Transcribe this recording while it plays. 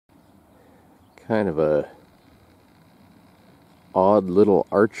Kind of a odd little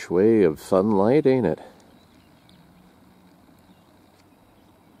archway of sunlight, ain't it?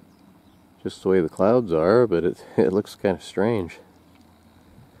 Just the way the clouds are, but it looks kind of strange.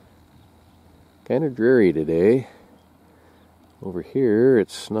 Kind of dreary today. Over here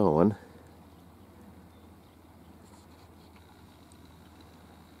it's snowing.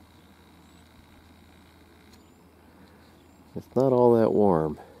 It's not all that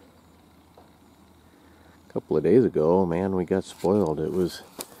warm. A couple of days ago, man, we got spoiled. It was,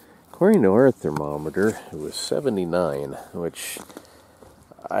 according to our thermometer, it was 79, which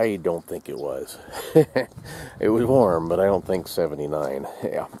I don't think it was. It was warm, but I don't think 79.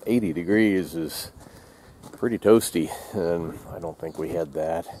 Yeah, 80 degrees is pretty toasty, and I don't think we had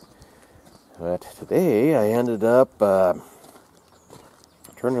that. But today I ended up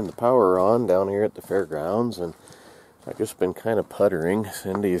turning the power on down here at the fairgrounds, and I've just been kind of puttering.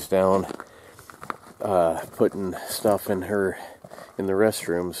 Cindy's down putting stuff in the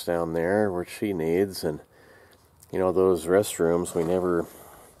restrooms down there where she needs, and you know, those restrooms,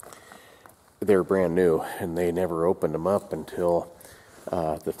 they're brand new, and they never opened them up until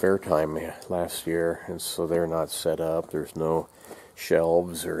the fair time last year, and so they're not set up. There's no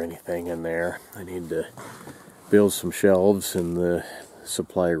shelves or anything in there. I need to build some shelves in the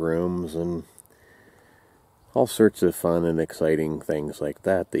supply rooms and all sorts of fun and exciting things like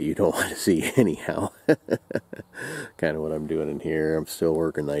that you don't want to see anyhow. Kind of what I'm doing in here. I'm still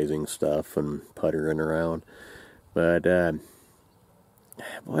organizing stuff and puttering around. But, boy,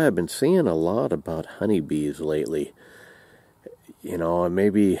 I've been seeing a lot about honeybees lately. You know,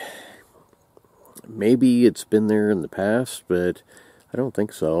 maybe it's been there in the past, but I don't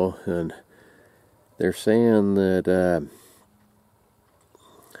think so. And they're saying that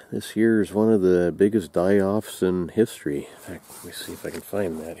this year is one of the biggest die-offs in history. In fact, let me see if I can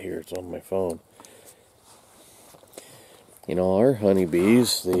find that here. It's on my phone. You know, our honeybees,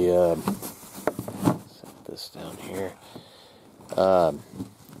 set this down here.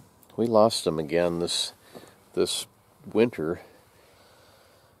 We lost them again this winter.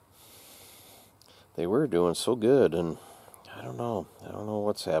 They were doing so good, and I don't know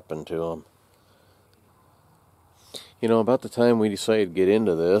what's happened to them. You know, about the time we decided to get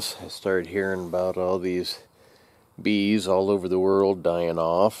into this, I started hearing about all these bees all over the world dying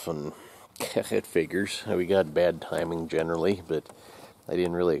off, and it figures. We got bad timing generally, but I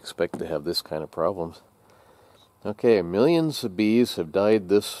didn't really expect to have this kind of problems. Okay, millions of bees have died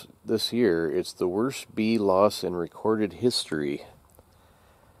this year. It's the worst bee loss in recorded history.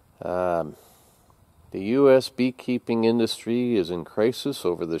 The U.S. beekeeping industry is in crisis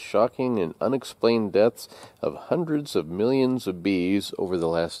over the shocking and unexplained deaths of hundreds of millions of bees over the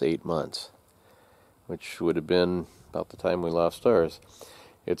last 8 months, which would have been about the time we lost ours.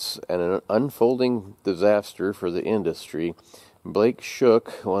 It's an unfolding disaster for the industry. Blake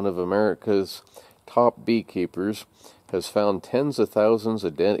Shook, one of America's top beekeepers, has found tens of thousands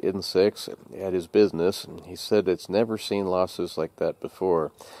of dead insects at his business. He said it's never seen losses like that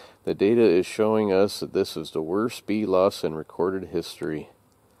before. The data is showing us that this is the worst bee loss in recorded history.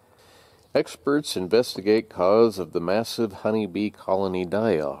 Experts investigate cause of the massive honeybee colony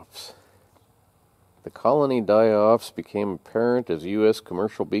die-offs. The colony die-offs became apparent as U.S.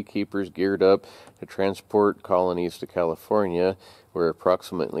 commercial beekeepers geared up to transport colonies to California, where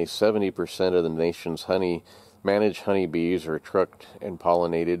approximately 70% of the nation's managed honeybees are trucked and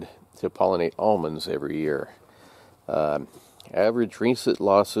pollinated to pollinate almonds every year. Average recent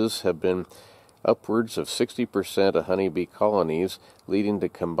losses have been upwards of 60% of honeybee colonies, leading to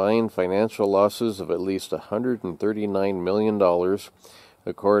combined financial losses of at least $139 million,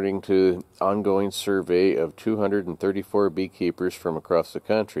 according to ongoing survey of 234 beekeepers from across the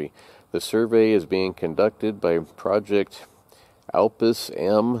country. The survey is being conducted by Project Alpus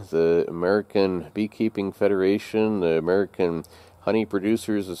M, the American Beekeeping Federation, the American Honey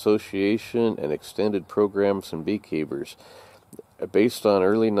Producers Association, and Extended Programs and Beekeepers. Based on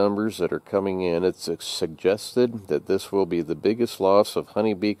early numbers that are coming in, it's suggested that this will be the biggest loss of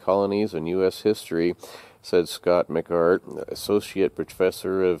honeybee colonies in U.S. history, said Scott McArt, Associate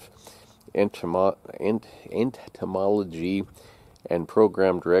Professor of Entomology and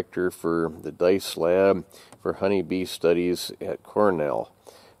Program Director for the Dice Lab for Honeybee Studies at Cornell.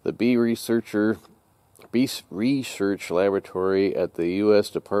 The Bee Research Laboratory at the U.S.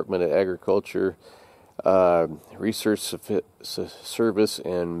 Department of Agriculture Research Service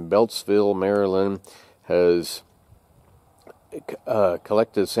in Beltsville, Maryland, has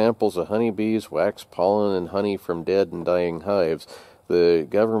collected samples of honeybees, wax, pollen, and honey from dead and dying hives. The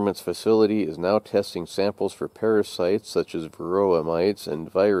government's facility is now testing samples for parasites such as varroa mites and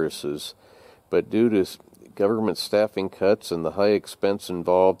viruses. but due to government staffing cuts and the high expense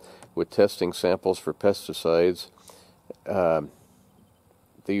involved with testing samples for pesticides, the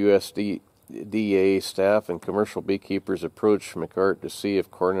USDA staff and commercial beekeepers approached McArt to see if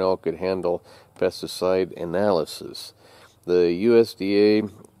Cornell could handle pesticide analysis. The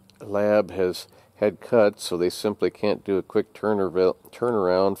USDA lab has had cuts, so they simply can't do a quick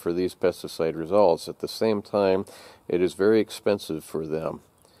turnaround for these pesticide results. At the same time, it is very expensive for them.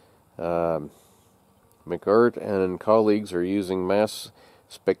 McArt and colleagues are using mass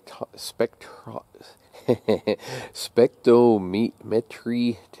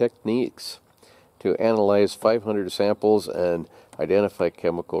spectrometry techniques to analyze 500 samples and identify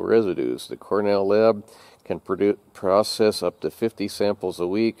chemical residues. The Cornell lab can process up to 50 samples a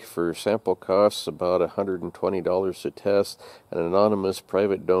week for sample costs about $120 a test. An anonymous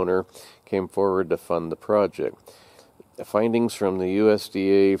private donor came forward to fund the project. The findings from the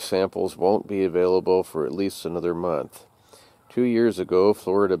USDA samples won't be available for at least another month. 2 years ago,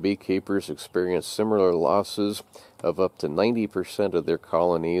 Florida beekeepers experienced similar losses of up to 90% of their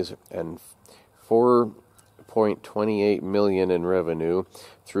colonies and $4.28 million in revenue,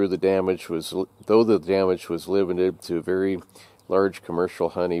 though the damage was limited to a very large commercial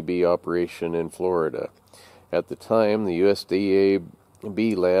honeybee operation in Florida. At the time, the USDA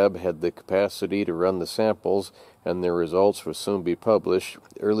bee lab had the capacity to run the samples, and their results will soon be published.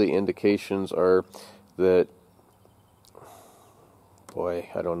 Early indications are that, boy,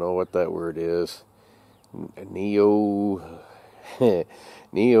 I don't know what that word is,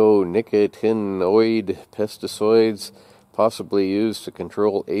 neonicotinoid pesticides, possibly used to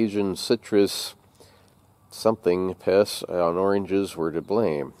control Asian citrus something pests on oranges, were to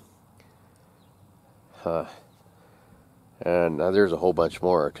blame. And now there's a whole bunch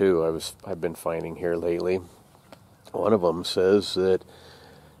more too I've been finding here lately. One of them says that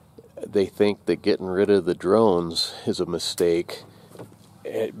they think that getting rid of the drones is a mistake,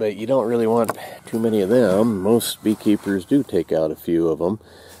 but you don't really want too many of them. Most beekeepers do take out a few of them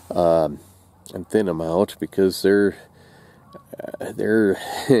and thin them out because they're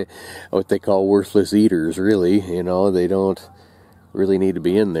what they call worthless eaters, really. You know, they don't really need to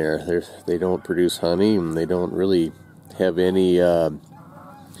be in there. They don't produce honey, and they don't really have any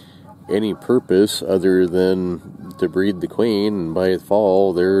purpose other than to breed the queen, and by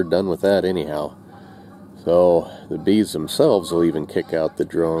fall they're done with that anyhow. So the bees themselves will even kick out the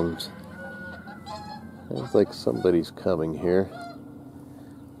drones. Sounds like somebody's coming here.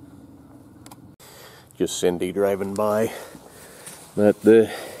 Just Cindy driving by. But we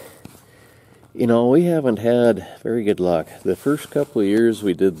haven't had very good luck. The first couple of years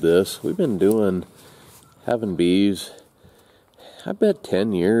we did this, we've been having bees, I bet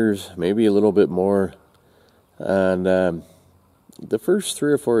 10 years, maybe a little bit more. And the first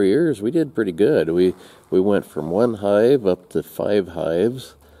 3 or 4 years we did pretty good. We went from 1 hive up to 5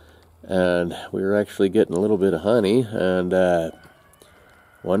 hives, and we were actually getting a little bit of honey, and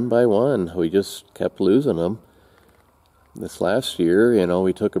one by one we just kept losing them. This last year,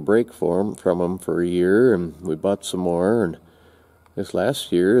 we took a break from them for a year, and we bought some more. And this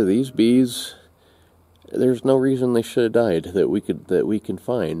last year, these bees, there's no reason they should have died that we can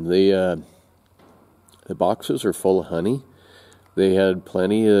find. The boxes are full of honey. They had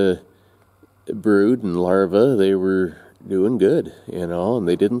plenty of brood and larvae. They were doing good, and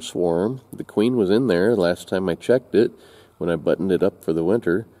they didn't swarm. The queen was in there last time I checked it when I buttoned it up for the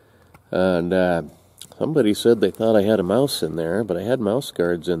winter. And somebody said they thought I had a mouse in there, but I had mouse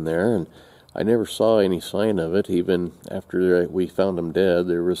guards in there, and I never saw any sign of it. Even after we found them dead,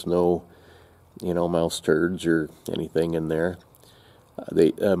 there was no, mouse turds or anything in there.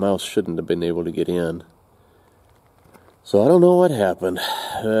 A mouse shouldn't have been able to get in. So I don't know what happened,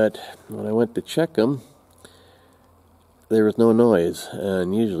 but when I went to check them, there was no noise.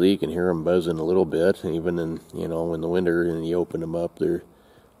 And usually you can hear them buzzing a little bit, even in the winter, and you open them up, they're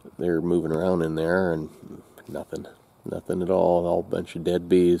moving around in there, and nothing at all a bunch of dead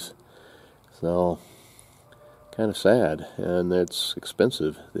bees. So kind of sad, and it's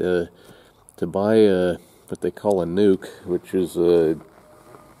expensive to buy what they call a nuke, which is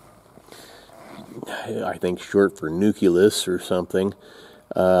I think short for nucleus or something.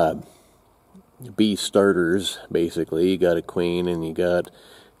 Bee starters, basically. You got a queen, and you got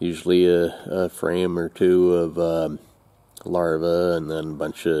usually a frame or two of larvae, and then a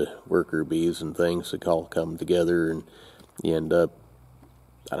bunch of worker bees and things that all come together, and you end up,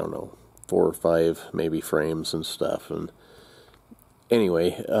 4 or 5 maybe frames and stuff. And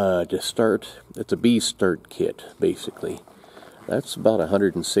anyway, to start, it's a bee start kit, basically. That's about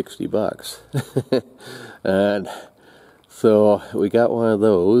 $160. And so we got one of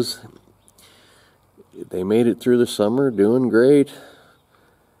those, they made it through the summer doing great.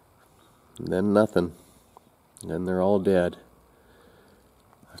 And then nothing. And then they're all dead.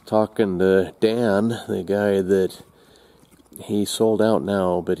 I was talking to Dan, the guy that he sold out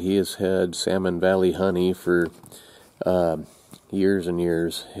now, but he has had Salmon Valley honey for years and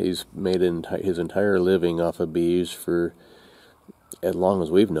years. He's made his entire living off of bees for as long as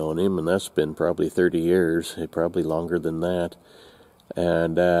we've known him, and that's been probably 30 years, probably longer than that.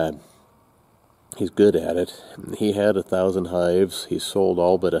 And he's good at it. He had 1,000 hives. He sold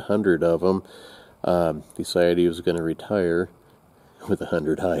all but 100 of them. Decided he was going to retire with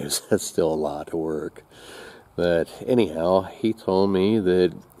 100 hives. That's still a lot of work. But anyhow, he told me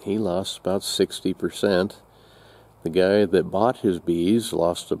that he lost about 60%. The guy that bought his bees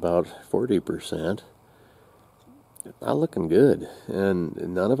lost about 40%. Not looking good, and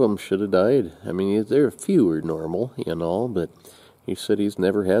none of them should have died. I mean, there are a few were normal, but he said he's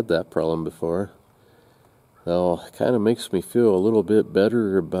never had that problem before. So it kind of makes me feel a little bit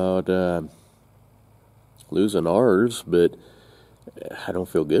better about losing ours, but I don't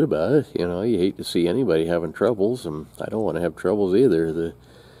feel good about it. You hate to see anybody having troubles, and I don't want to have troubles either.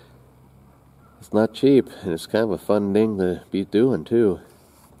 It's not cheap, and it's kind of a fun thing to be doing too.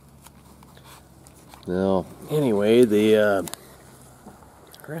 Now, anyway, the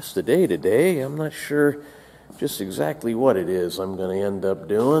rest of the day today, I'm not sure just exactly what it is I'm going to end up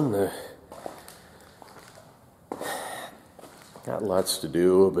doing. Got lots to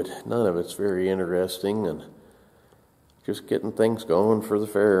do, but none of it's very interesting, and just getting things going for the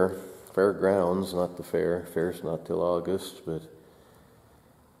fairgrounds, not the fair. Fair's not till August, but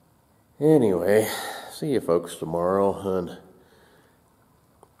anyway, see you folks tomorrow, and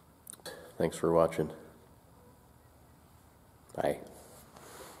thanks for watching. Bye.